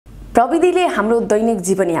प्रविधिले हाम्रो दैनिक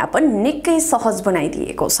जीवनयापन निकै सहज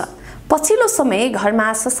बनाइदिएको छ। पछिल्लो समय घरमा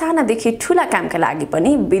ससानादेखि ठूला कामका लागि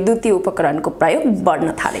पनि विद्युतीय उपकरणको प्रयोग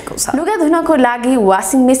बढ्न थालेको छ। लुगा धुनको लागि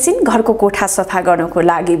वाशिङ मेसिन, घरको कोठा सफा गर्नको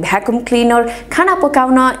लागि भ्याकुम क्लिनर, खाना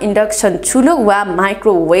पकाउन इन्डक्सन चुलो वा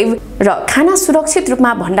माइक्रोवेभ र खाना सुरक्षित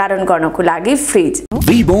रूपमा भण्डारण गर्नको लागि फ्रिज।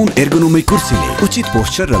 V-Bone एर्गोनोमिक कुर्सीले उचित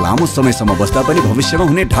पोस्चर र लामो समयसम्म बस्दा पनि भविष्यमा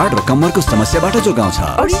हुने ढाड र कम्मरको समस्याबाट जोगाउँछ।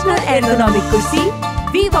 ओरिजिनल एर्गोनोमिक कुर्सी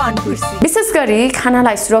V-Bone कुर्सी। विशेष गरी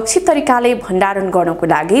खानालाई सुरक्षित तरिकाले भण्डारण गर्नको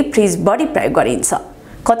लागि फ्रिज बढी प्रयोग गरिन्छ।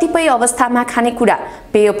 कतिपय अवस्थामा खानेकुरा,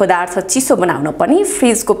 पेय पदार्थ चिसो बनाउन पनि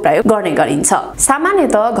फ्रिजको प्रयोग गर्ने गरिन्छ।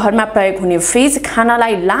 सामान्यतः घरमा प्रयोग हुने फ्रिज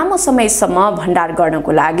खानालाई लामो समयसम्म भण्डार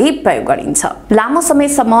गर्नको लागि प्रयोग गरिन्छ। लामो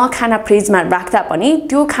समयसम्म खाना फ्रिजमा राख्दा पनि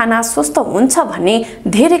त्यो खाना स्वस्थ हुन्छ भन्ने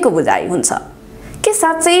धेरैको बुझाइ हुन्छ। के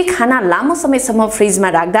साँच्चै खाना लामो समयसम्म फ्रिजमा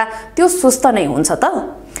राख्दा त्यो स्वस्थ नै हुन्छ त?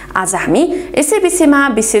 आज हामी यसै विषयमा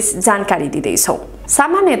विशेष जानकारी दिँदैछौँ।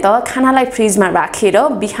 सामान्यतः खानालाई फ्रिजमा राखेर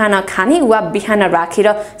बिहान खाने वा बिहान राखेर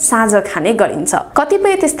साँझ खाने गरिन्छ।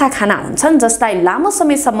 कतिपय त्यस्ता खाना हुन्छन् जसलाई लामो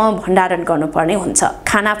समयसम्म भण्डारण गर्नुपर्ने हुन्छ।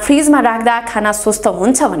 खाना फ्रिजमा राख्दा खाना स्वस्थ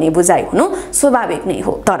हुन्छ भन्ने बुझाइ हुनु स्वाभाविक नै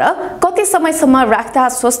हो। तर कति समयसम्म राख्दा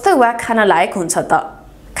स्वस्थ वा खान लायक हुन्छ त?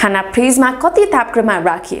 खाना फ्रिजमा कति तापक्रममा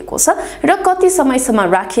राखिएको छ र कति समयसम्म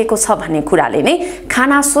राखिएको छ भन्ने कुराले नै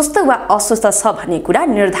खाना स्वस्थ वा अस्वस्थ छ भन्ने कुरा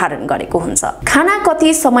निर्धारण गरेको हुन्छ। खाना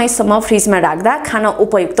कति समयसम्म फ्रिजमा राख्दा खाना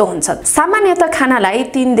उपयुक्त हुन्छ? सामान्यतः खानालाई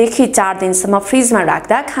 3 देखि 4 दिनसम्म फ्रिजमा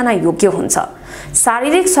राख्दा खाना योग्य हुन्छ।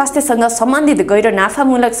 शारीरिक स्वास्थ्यसँग सम्बन्धित गैर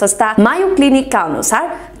नाफामूलक संस्था मायो क्लिनिकका अनुसार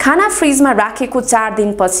खाना फ्रिजमा राखेको 4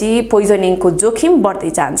 दिनपछि पोइजनिङको जोखिम बढ्दै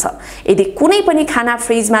जान्छ। यदि कुनै पनि खाना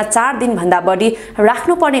फ्रिजमा 4 दिनभन्दा बढी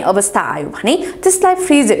राख्नुपर्ने अवस्था आयो भने त्यसलाई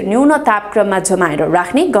फ्रिज न्यून तापक्रममा जमाएर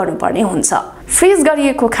राख्ने गर्नुपर्ने हुन्छ। फ्रिज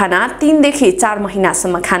गरिएको खाना 3 देखि 4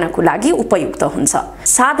 महिनासम्म खानको लागि उपयुक्त हुन्छ।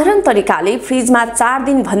 साधारण तरिकाले फ्रिजमा 4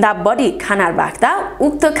 दिनभन्दा बढी खाना राख्दा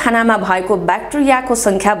उक्त खानामा भएको ब्याक्टेरियाको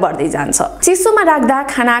संख्या बढ्दै जान्छ। चिसोमा राख्दा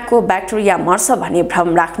खानाको ब्याक्टेरिया मर्छ भन्ने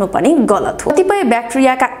भ्रम राख्नु पनि गलत हो। कतिपय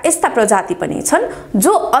ब्याक्टेरियाका यस्ता प्रजाति पनि छन्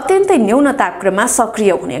जो अत्यन्तै न्यून तापक्रममा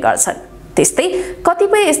सक्रिय हुने गर्छन्। त्यस्तै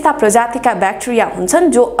कतिपय यस्ता प्रजातिका ब्याक्टेरिया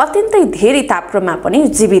हुन्छन् जो अत्यन्तै धेरै तापक्रममा पनि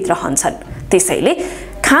जीवित रहन्छन्। त्यसैले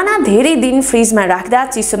खाना धेरै दिन फ्रिजमा राख्दा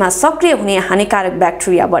चिसोमा सक्रिय हुने हानिकारक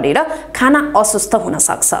ब्याक्टेरिया बढेर खाना अस्वस्थ हुन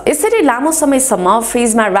सक्छ। यसरी लामो समयसम्म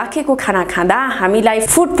फ्रिजमा राखेको खाना खाँदा हामीलाई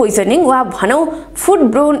फुड पोइजनिङ वा भनौँ फुड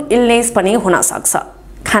ब्रोन इलनेस पनि हुन सक्छ।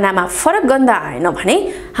 खानामा फरक गन्ध आएन भने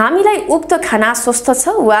हामीलाई उक्त खाना स्वस्थ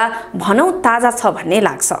छ वा भनौँ ताजा छ भन्ने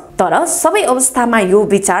लाग्छ। तर सबै अवस्थामा यो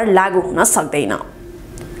विचार लागू हुन सक्दैन।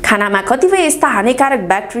 खानामा कतिपय यस्ता हानिकारक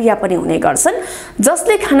ब्याक्टेरिया पनि हुने गर्छन्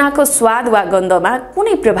जसले खानाको स्वाद वा गन्धमा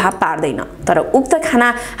कुनै प्रभाव पार्दैन। तर उक्त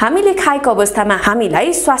खाना हामीले खाएको अवस्थामा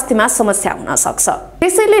हामीलाई स्वास्थ्यमा समस्या हुन सक्छ।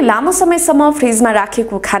 त्यसैले लामो समयसम्म फ्रिजमा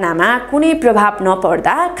राखेको खानामा कुनै प्रभाव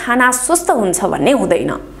नपर्दा खाना स्वस्थ हुन्छ भन्ने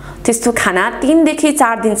हुँदैन। त्यस्तो खाना 3 देखि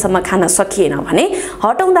 4 दिनसम्म खान सकिएन भने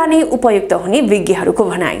हटाउँदा नै उपयुक्त हुने विज्ञहरूको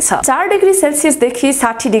भनाइ छ। 4 डिग्री सेल्सियस देखि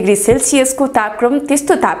 60 डिग्री सेल्सियसको तापक्रम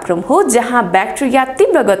त्यस्तो तापक्रम हो जहाँ ब्याक्टेरिया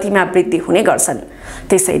तीव्र गतिमा वृद्धि हुने गर्छन्।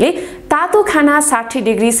 त्यसैले तातो खाना 60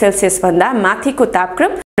 डिग्री सेल्सियस भन्दा माथिको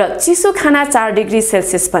तापक्रम र चिसो खाना 4 डिग्री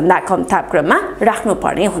सेल्सियस भन्दा कम तापक्रममा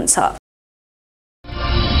राख्नुपर्ने हुन्छ।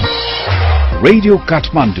 Radio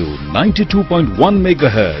Kathmandu 92.1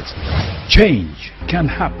 MHz. Change can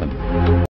happen.